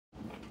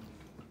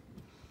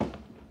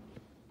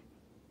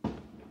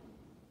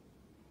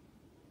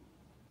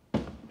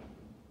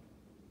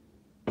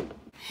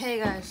Hey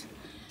guys,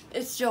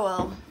 it's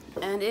Joel,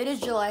 and it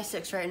is July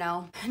 6th right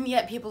now, and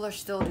yet people are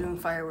still doing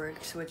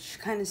fireworks, which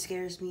kind of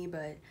scares me,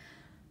 but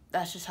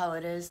that's just how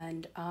it is.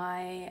 And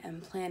I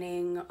am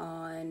planning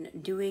on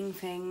doing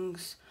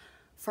things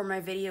for my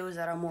videos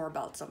that are more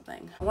about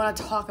something. I want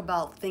to talk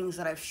about things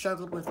that I've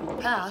struggled with in the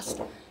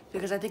past,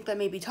 because I think that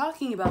maybe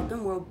talking about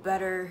them will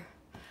better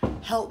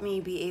help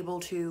me be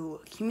able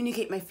to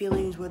communicate my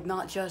feelings with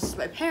not just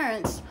my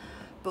parents,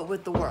 but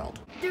with the world.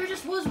 There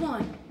just was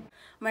one.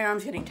 My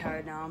arm's getting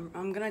tired now.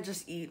 I'm gonna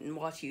just eat and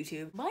watch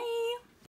YouTube. Bye!